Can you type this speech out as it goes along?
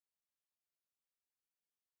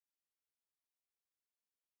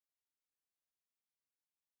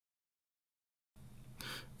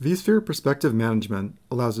vSphere Perspective Management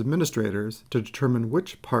allows administrators to determine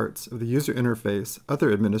which parts of the user interface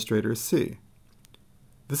other administrators see.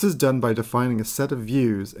 This is done by defining a set of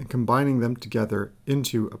views and combining them together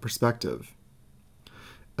into a perspective.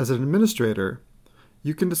 As an administrator,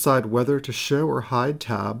 you can decide whether to show or hide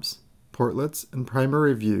tabs, portlets, and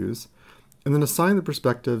primary views, and then assign the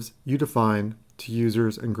perspectives you define to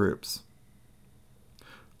users and groups.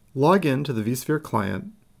 Log in to the vSphere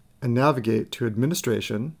client and navigate to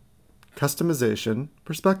Administration, Customization,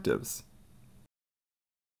 Perspectives.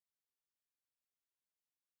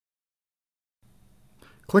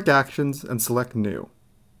 Click Actions and select New.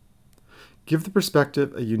 Give the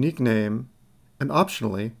perspective a unique name and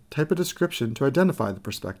optionally type a description to identify the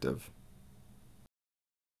perspective.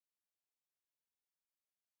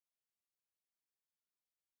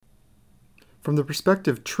 From the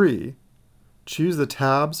perspective tree, choose the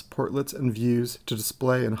tabs, portlets, and views to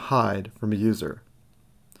display and hide from a user.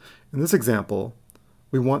 In this example,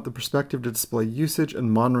 we want the perspective to display usage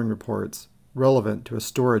and monitoring reports relevant to a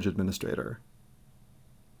storage administrator.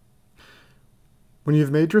 When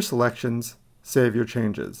you've made your selections, save your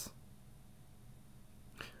changes.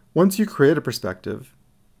 Once you create a perspective,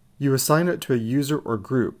 you assign it to a user or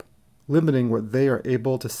group, limiting what they are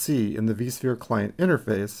able to see in the vSphere client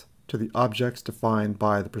interface to the objects defined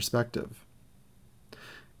by the perspective.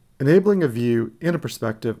 Enabling a view in a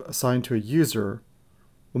perspective assigned to a user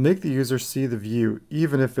will make the user see the view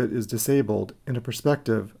even if it is disabled in a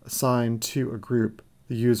perspective assigned to a group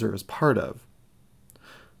the user is part of.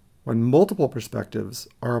 When multiple perspectives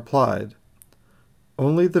are applied,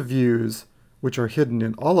 only the views which are hidden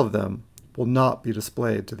in all of them will not be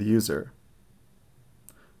displayed to the user.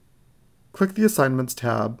 Click the Assignments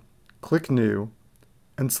tab, click New,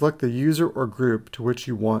 and select the user or group to which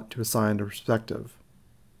you want to assign a perspective.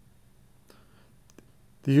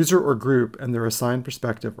 The user or group and their assigned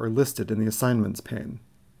perspective are listed in the Assignments pane.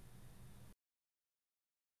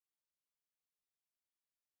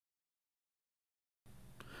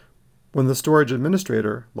 When the storage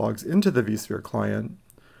administrator logs into the vSphere client,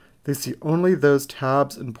 they see only those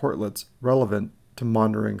tabs and portlets relevant to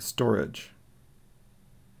monitoring storage.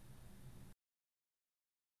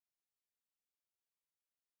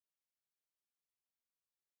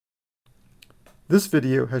 This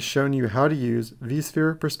video has shown you how to use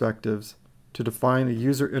vSphere perspectives to define a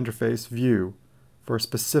user interface view for a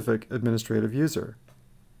specific administrative user.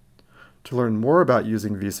 To learn more about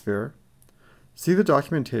using vSphere, see the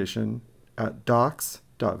documentation at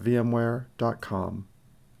docs.vmware.com.